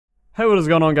Hey, what is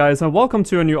going on, guys, and welcome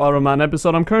to a new Ironman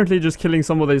episode. I'm currently just killing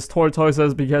some of these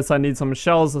tortoises because I need some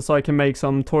shells so I can make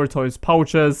some tortoise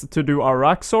pouches to do our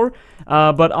Raxor.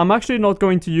 But I'm actually not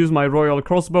going to use my royal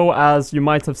crossbow, as you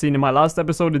might have seen in my last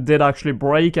episode. It did actually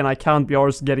break and I can't be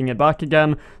arsed getting it back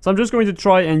again. So I'm just going to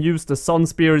try and use the sun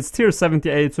spear. It's tier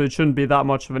 78, so it shouldn't be that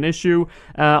much of an issue.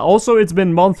 Also, it's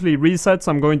been monthly resets,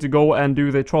 so I'm going to go and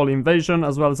do the troll invasion,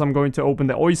 as well as I'm going to open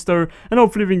the oyster, and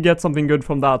hopefully we can get something good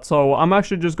from that. So I'm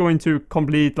actually just going to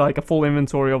complete like a full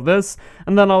inventory of this,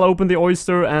 and then I'll open the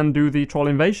oyster and do the troll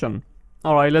invasion.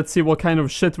 Alright, let's see what kind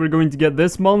of shit we're going to get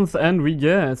this month, and we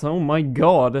get, oh my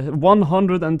god,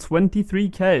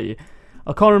 123k.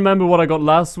 I can't remember what I got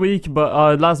last week,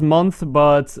 but last month,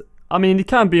 but I mean, it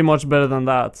can't be much better than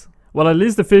that. Well, at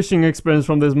least the fishing experience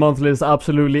from this monthly is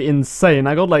absolutely insane.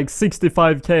 I got like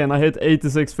 65k and I hit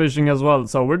 86 fishing as well,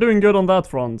 so we're doing good on that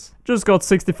front. Just got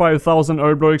 65,000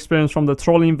 herblore experience from the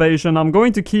troll invasion. I'm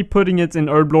going to keep putting it in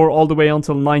herblore all the way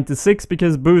until 96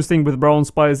 because boosting with brown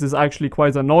spice is actually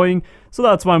quite annoying. So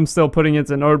that's why I'm still putting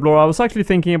it in herblore. I was actually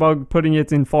thinking about putting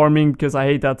it in farming because I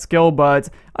hate that skill, but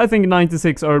I think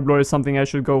 96 herblore is something I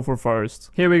should go for first.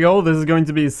 Here we go, this is going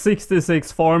to be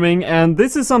 66 farming, and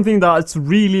this is something that's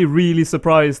really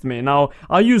surprised me. Now,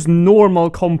 I use normal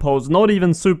compost, not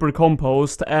even super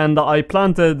compost, and I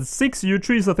planted 6 yew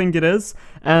trees, I think it is,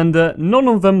 and none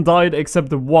of them died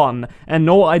except one. And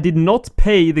no, I did not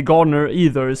pay the gardener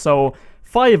either, so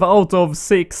 5 out of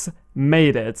 6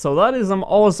 made it. So that is some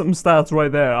awesome stats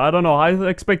right there. I don't know, I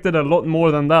expected a lot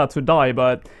more than that to die,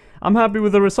 but I'm happy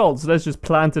with the results. Let's just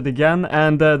plant it again.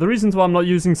 And the reason why I'm not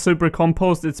using super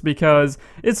compost is because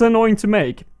it's annoying to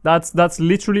make. That's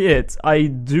literally it. I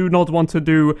do not want to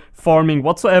do farming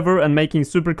whatsoever, and making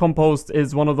super compost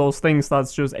is one of those things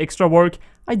that's just extra work.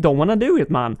 I don't want to do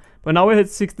it, man. But now we hit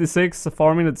 66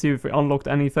 farming. Let's see if we unlocked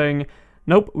anything.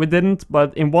 Nope, we didn't,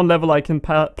 but in one level I can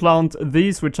plant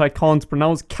these, which I can't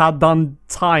pronounce,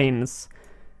 cadantines.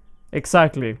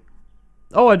 Exactly.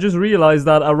 Oh, I just realized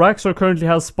that Raxor currently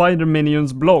has spider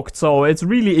minions blocked, so it's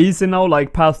really easy now.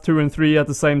 Like path 2 and 3 at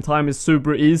the same time is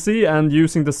super easy, and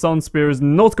using the sun spear is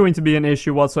not going to be an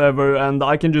issue whatsoever, and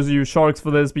I can just use sharks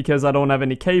for this because I don't have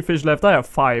any cavefish left. I have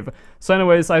 5. So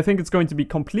anyways, I think it's going to be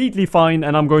completely fine,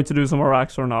 and I'm going to do some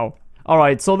Raxor now.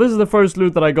 Alright, so this is the first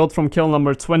loot that I got from kill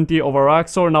number 20 of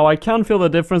Raxor. Now I can feel the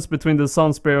difference between the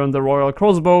sun spear and the royal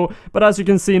crossbow, but as you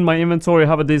can see in my inventory I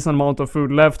have a decent amount of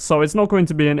food left, so it's not going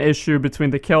to be an issue between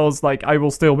the kills. Like, I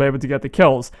will still be able to get the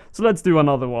kills. So let's do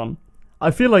another one. I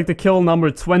feel like the kill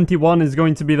number 21 is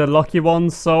going to be the lucky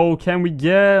one, so can we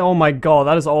get... Oh my god,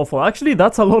 that is awful. Actually,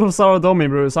 that's a lot of Saradomi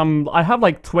brews. I have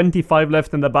like 25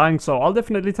 left in the bank, so I'll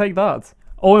definitely take that.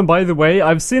 Oh, and by the way,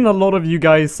 I've seen a lot of you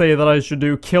guys say that I should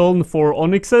do Kiln for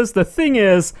Onyxes. The thing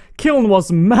is, Kiln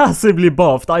was massively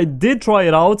buffed. I did try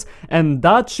it out, and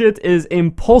that shit is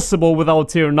impossible without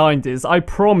tier 90s. I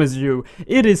promise you.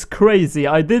 It is crazy.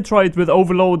 I did try it with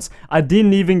overloads. I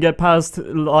didn't even get past,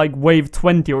 like, wave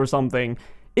 20 or something.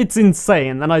 It's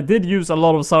insane, and I did use a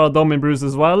lot of Saradomi brews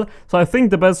as well, so I think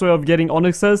the best way of getting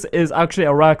Onyxes is actually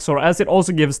a Raxor, as it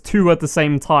also gives 2 at the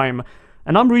same time.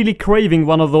 And I'm really craving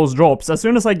one of those drops. As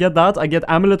soon as I get that, I get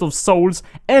Amulet of Souls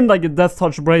and I get Death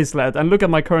Touch Bracelet. And look at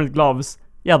my current gloves.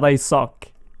 Yeah, they suck.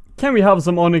 Can we have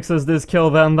some Onyxes this kill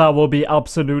then? That will be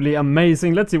absolutely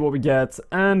amazing. Let's see what we get.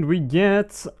 And we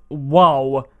get...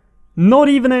 Wow. Not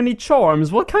even any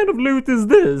charms. What kind of loot is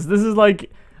this? This is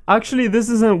like... Actually, this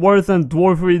isn't worse than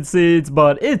Dwarfweed Seeds,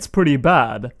 but it's pretty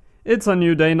bad. It's a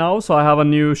new day now, so I have a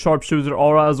new Sharpshooter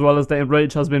aura, as well as the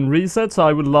Enrage has been reset, so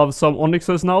I would love some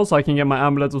Onyxes now, so I can get my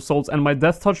Amulet of Souls and my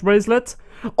Death Touch Bracelet.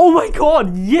 Oh my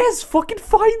god, yes, fucking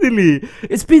finally!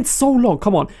 It's been so long,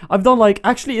 come on. I've done like,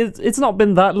 actually, it's not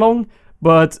been that long,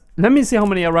 but let me see how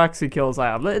many Araxi kills I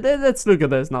have. Let's look at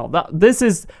this now.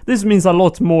 This means a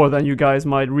lot more than you guys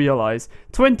might realize.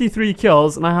 23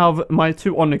 kills, and I have my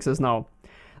 2 Onyxes now.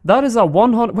 That is a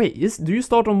 100... Wait, do you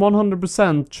start on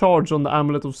 100% charge on the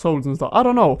Amulet of Souls and stuff? I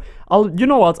don't know. You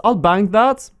know what? I'll bank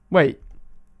that. Wait.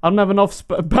 I don't have enough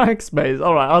bank space.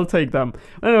 Alright, I'll take them.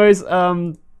 Anyways,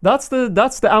 that's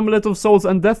the Amulet of Souls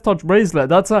and Death Touch Bracelet.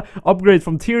 That's a upgrade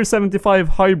from tier 75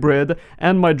 Hybrid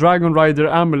and my Dragon Rider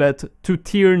Amulet to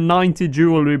tier 90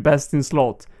 Jewelry Best in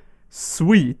Slot.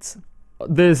 Sweet.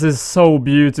 This is so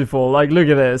beautiful. Like, look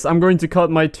at this. I'm going to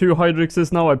cut my 2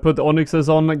 Hydrixes now. I put the Onyxes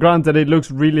on. Granted, it looks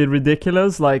really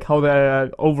ridiculous, like how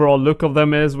the overall look of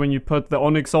them is when you put the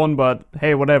Onyx on, but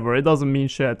hey, whatever. It doesn't mean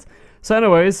shit. So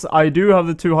anyways, I do have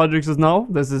the 2 Hydrixes now.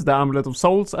 This is the Amulet of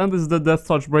Souls and this is the Death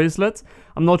Touch Bracelet.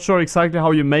 I'm not sure exactly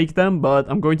how you make them, but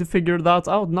I'm going to figure that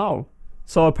out now.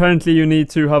 So apparently you need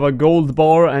to have a gold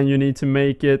bar and you need to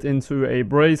make it into a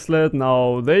bracelet.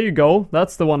 Now there you go,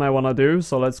 that's the one I want to do.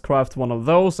 So let's craft one of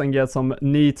those and get some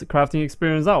neat crafting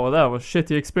experience. Oh, that was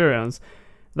shitty experience.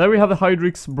 There we have the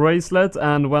Hydrix bracelet,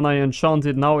 and when I enchant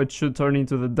it now it should turn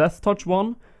into the Death Touch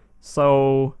one.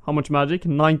 So how much magic?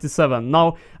 97.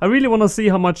 Now I really want to see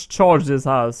how much charge this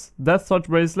has. Death Touch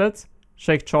bracelet,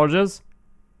 check charges.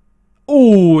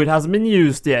 Oh, it hasn't been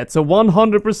used yet, so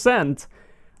 100%.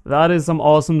 That is some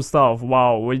awesome stuff.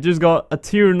 Wow, we just got a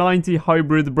tier 90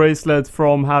 hybrid bracelet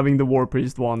from having the War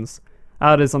Priest ones.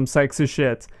 That is some sexy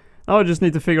shit. Now I just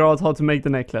need to figure out how to make the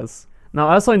necklace.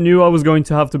 Now, as I knew I was going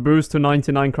to have to boost to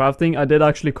 99 crafting, I did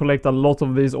actually collect a lot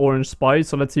of these orange spice.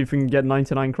 So let's see if we can get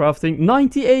 99 crafting.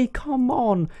 98, come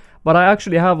on! But I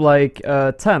actually have like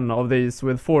 10 of these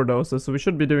with 4 doses, so we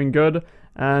should be doing good.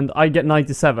 And I get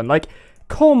 97. Like,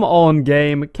 come on,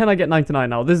 game. Can I get 99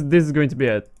 now? This is going to be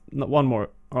it. One more.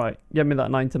 Alright, get me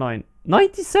that 99.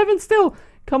 97 still?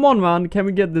 Come on, man. Can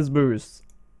we get this boost?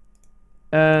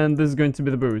 And this is going to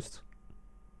be the boost.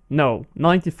 No,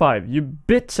 95. You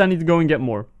bitch, I need to go and get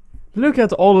more. Look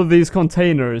at all of these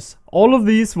containers. All of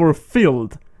these were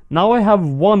filled. Now I have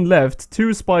one left,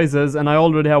 2 spices, and I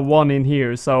already have 1 in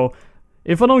here. So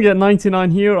if I don't get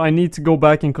 99 here, I need to go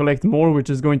back and collect more, which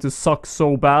is going to suck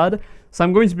so bad. So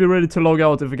I'm going to be ready to log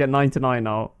out if I get 99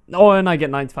 now. Oh, and I get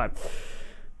 95.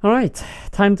 Alright,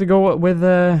 time to go with,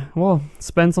 well,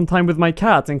 spend some time with my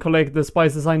cat and collect the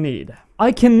spices I need.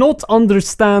 I cannot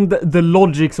understand the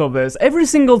logics of this. Every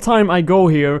single time I go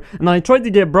here and I try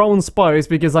to get brown spice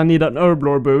because I need an herb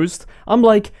lore boost, I'm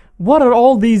like, what are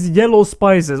all these yellow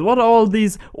spices? What are all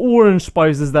these orange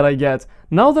spices that I get?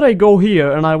 Now that I go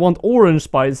here and I want orange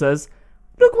spices,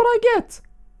 look what I get!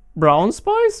 Brown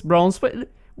spice? Brown spice?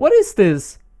 What is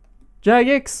this?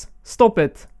 Jagex, stop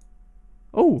it.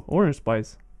 Oh, orange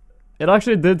spice. It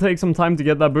actually did take some time to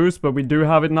get that boost, but we do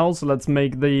have it now, so let's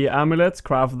make the amulet,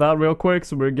 craft that real quick,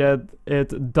 so we get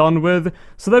it done with.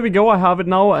 So there we go, I have it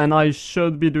now, and I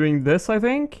should be doing this, I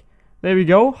think. There we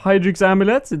go, Hydrix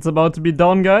amulet, it's about to be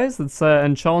done, guys. Let's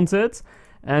enchant it,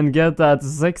 and get that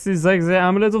sexy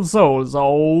amulet of souls.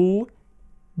 Oh,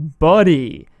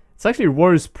 buddy. It's actually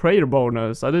worse prayer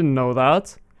bonus, I didn't know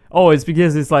that. Oh, it's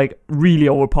because it's like really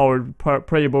overpowered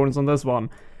prayer bonus on this one.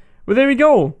 But there we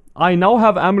go. I now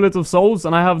have Amulet of Souls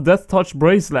and I have Death Touch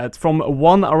Bracelet from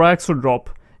 1 Araxor drop.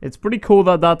 It's pretty cool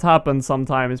that that happens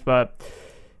sometimes, but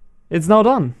it's now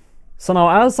done. So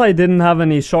now, as I didn't have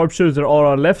any sharpshooter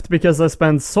aura left because I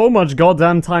spent so much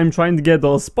goddamn time trying to get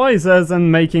those spices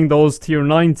and making those tier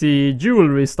 90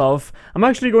 jewelry stuff, I'm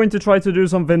actually going to try to do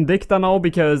some Vindicta now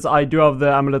because I do have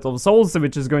the Amulet of Souls,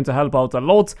 which is going to help out a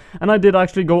lot, and I did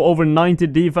actually go over 90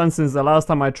 defense since the last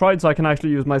time I tried, so I can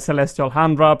actually use my Celestial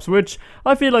Hand Wraps, which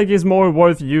I feel like is more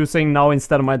worth using now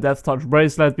instead of my Death Touch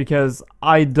Bracelet because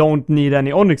I don't need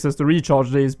any Onyxes to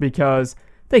recharge these because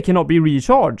they cannot be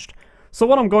recharged. So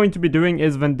what I'm going to be doing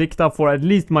is Vindicta for at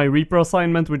least my Reaper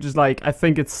assignment, which is like, I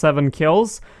think it's 7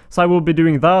 kills. So I will be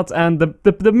doing that, and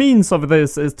the means of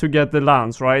this is to get the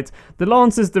Lance, right? The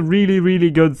Lance is the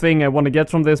really good thing I want to get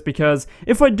from this, because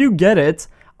if I do get it,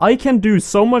 I can do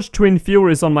so much Twin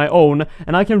Furies on my own,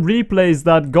 and I can replace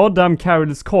that goddamn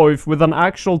Carol's Coif with an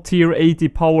actual tier 80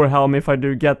 power helm if I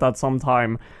do get that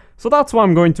sometime. So that's why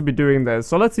I'm going to be doing this.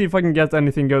 So let's see if I can get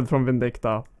anything good from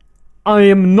Vindicta. I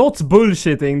am not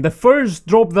bullshitting, the first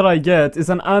drop that I get is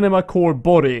an Anima Core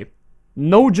body.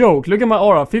 No joke, look at my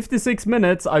aura, 56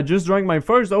 minutes, I just drank my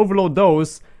first overload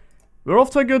dose. We're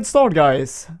off to a good start,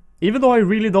 guys. Even though I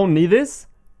really don't need this,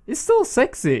 it's still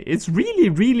sexy. It's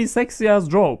really sexy ass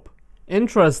drop.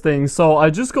 Interesting, so I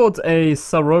just got a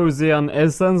Sarosian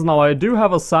Essence. Now I do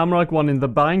have a Samrak one in the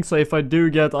bank, so if I do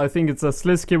get, I think it's a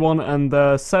Slisky one and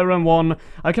the Seren one,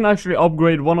 I can actually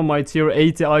upgrade one of my tier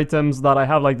 80 items that I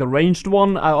have, like the ranged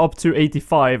one, up to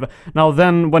 85. Now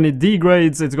then, when it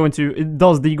degrades, it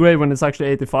does degrade when it's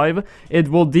actually 85. It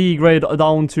will degrade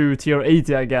down to tier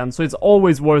 80 again, so it's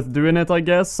always worth doing it, I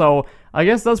guess. So I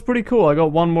guess that's pretty cool. I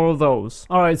got one more of those.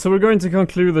 Alright, so we're going to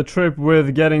conclude the trip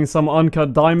with getting some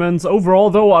uncut diamonds. Overall,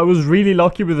 though, I was really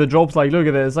lucky with the drops. Like, look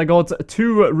at this. I got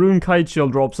 2 Rune Kite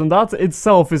Shield drops, and that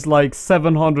itself is like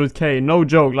 700k. No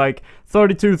joke. Like,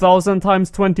 32,000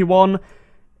 times 21.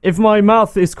 If my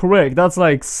math is correct, that's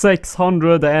like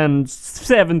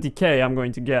 670k, I'm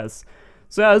going to guess.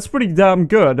 So yeah, it's pretty damn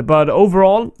good, but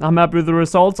overall, I'm happy with the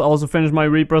results. I also finished my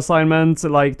Reaper assignment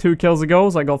like 2 kills ago,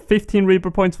 so I got 15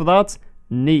 Reaper points for that.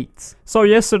 Neat. So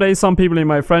yesterday some people in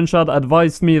my friend chat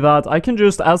advised me that I can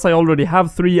just, as I already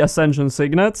have 3 Ascension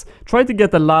Signets, try to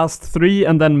get the last 3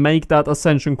 and then make that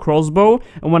Ascension Crossbow.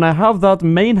 And when I have that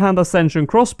main hand Ascension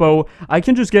Crossbow, I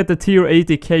can just get the tier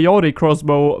 80 Chaotic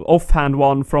Crossbow offhand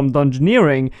one from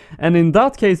Dungeoneering. And in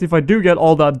that case, if I do get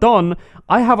all that done,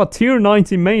 I have a tier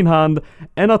 90 main hand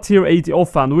and a tier 80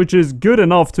 offhand, which is good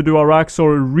enough to do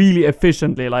Araxor really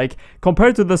efficiently. Like,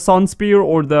 compared to the Sun Spear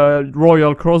or the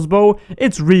Royal Crossbow,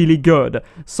 it's really good.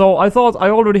 So I thought I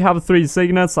already have 3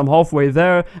 Signets, I'm halfway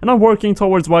there, and I'm working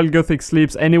towards Wild Gothic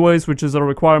Sleeps anyways, which is a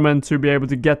requirement to be able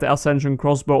to get the Ascension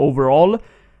Crossbow overall.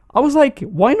 I was like,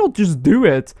 why not just do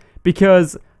it?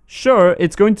 Because, sure,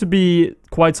 it's going to be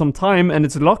quite some time and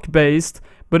it's luck based,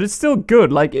 but it's still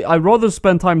good. Like, I'd rather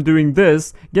spend time doing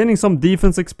this, getting some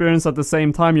defense experience at the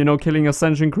same time, you know, killing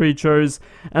Ascension creatures,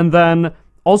 and then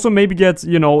also maybe get,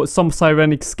 you know, some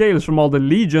Sirenic scales from all the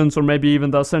legions, or maybe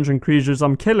even the Ascension creatures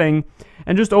I'm killing,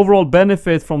 and just overall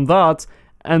benefit from that,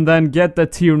 and then get the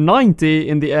tier 90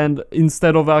 in the end,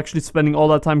 instead of actually spending all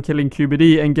that time killing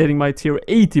QBD and getting my tier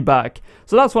 80 back.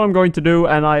 So that's what I'm going to do,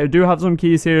 and I do have some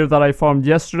keys here that I farmed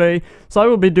yesterday. So I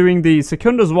will be doing the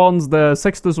Secundus ones, the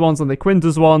Sextus ones, and the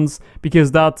Quintus ones,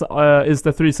 because that is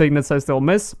the 3 signets I still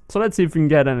miss. So let's see if we can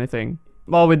get anything.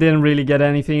 Well, we didn't really get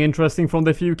anything interesting from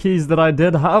the few keys that I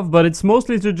did have, but it's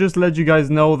mostly to just let you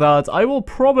guys know that I will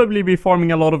probably be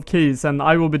farming a lot of keys, and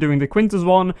I will be doing the Quintus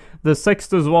one, the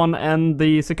Sextus one, and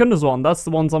the Secundus one. That's the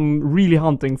ones I'm really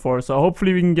hunting for, so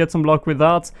hopefully we can get some luck with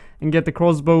that and get the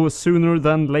crossbow sooner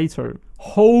than later.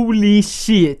 Holy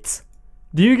shit!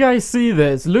 Do you guys see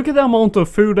this? Look at the amount of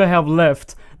food I have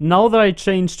left now that I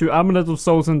changed to Amulet of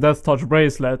Souls and Death Touch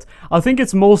Bracelet. I think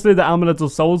it's mostly the Amulet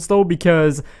of Souls though,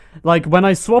 because like when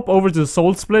I swap over to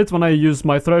Soul Split, when I use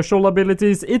my Threshold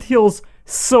abilities, it heals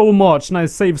so much and I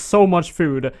save so much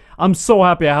food. I'm so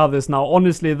happy I have this now.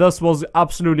 Honestly, this was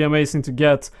absolutely amazing to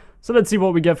get. So let's see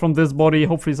what we get from this body,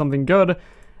 hopefully something good.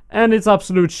 And it's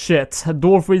absolute shit.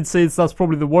 Dwarfweed Seeds, that's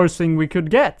probably the worst thing we could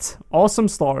get. Awesome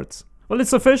start. Well,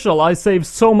 it's official. I saved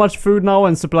so much food now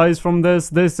and supplies from this.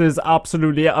 This is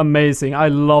absolutely amazing. I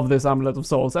love this Amulet of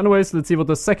Souls. Anyways, let's see what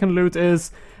the second loot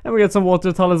is. And we get some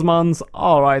water talismans.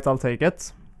 Alright, I'll take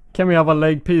it. Can we have a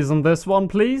leg piece on this one,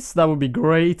 please? That would be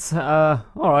great.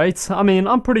 Alright. I mean,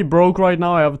 I'm pretty broke right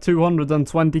now. I have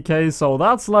 220k, so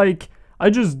that's like... I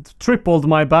just tripled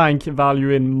my bank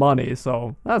value in money,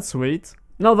 so that's sweet.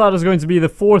 Now that is going to be the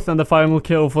 4th and the final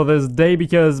kill for this day,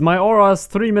 because my aura has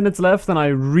 3 minutes left and I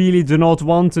really do not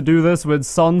want to do this with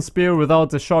Sun Spear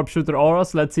without the Sharpshooter aura.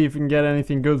 So let's see if we can get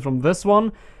anything good from this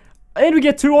one. And we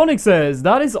get 2 onyxes.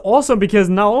 That is awesome, because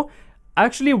now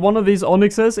actually one of these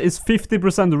onyxes is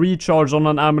 50% recharge on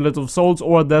an Amulet of Souls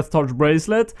or a Death Touch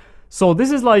Bracelet. So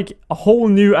this is like a whole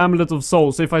new Amulet of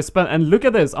Souls. So if I spend, and look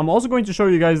at this, I'm also going to show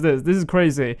you guys this. This is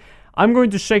crazy. I'm going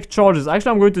to check charges.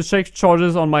 Actually, I'm going to check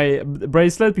charges on my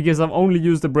bracelet, because I've only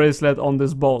used the bracelet on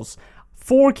this boss.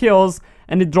 4 kills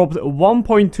and it dropped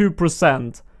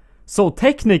 1.2%. So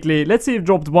technically, let's say it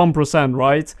dropped 1%,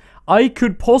 right? I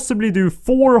could possibly do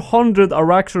 400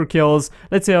 Araxor kills.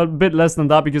 Let's say a bit less than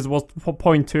that because it was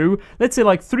 0.2. Let's say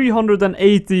like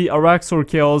 380 Araxor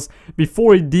kills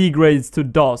before it degrades to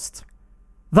dust.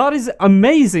 That is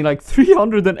amazing, like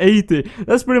 380.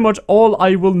 That's pretty much all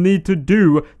I will need to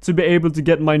do to be able to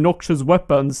get my Noxious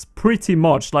weapons, pretty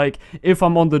much, like if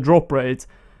I'm on the drop rate.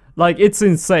 Like, it's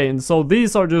insane. So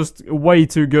these are just way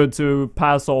too good to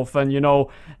pass off, and you know,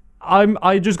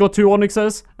 I just got 2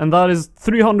 onyxes, and that is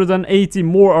 380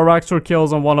 more Araxor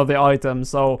kills on one of the items.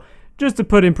 So just to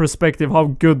put in perspective how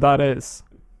good that is.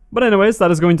 But anyways,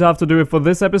 that is going to have to do it for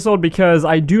this episode, because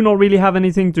I do not really have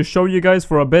anything to show you guys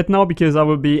for a bit now, because I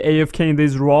will be AFK in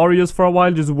these Ruarios for a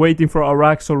while, just waiting for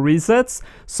Araxor resets.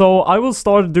 So I will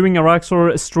start doing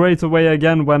Araxor straight away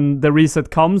again when the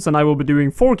reset comes, and I will be doing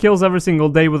 4 kills every single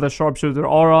day with a Sharpshooter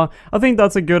aura. I think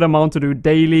that's a good amount to do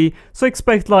daily, so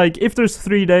expect like, if there's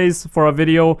 3 days for a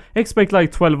video, expect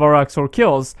like 12 Araxor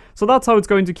kills. So that's how it's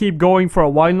going to keep going for a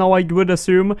while now, I would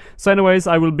assume. So anyways,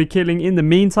 I will be killing in the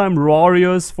meantime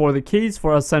Ruarios for the keys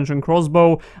for Ascension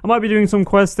Crossbow. I might be doing some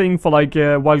questing for like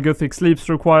Wild Gothic Sleeps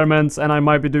requirements, and I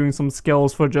might be doing some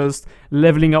skills for just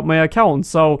leveling up my account.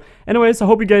 So anyways, I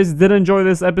hope you guys did enjoy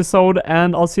this episode,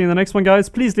 and I'll see you in the next one, guys.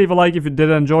 Please leave a like if you did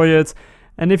enjoy it,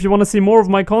 and if you want to see more of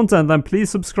my content, then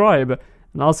please subscribe,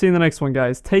 and I'll see you in the next one,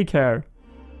 guys. Take care.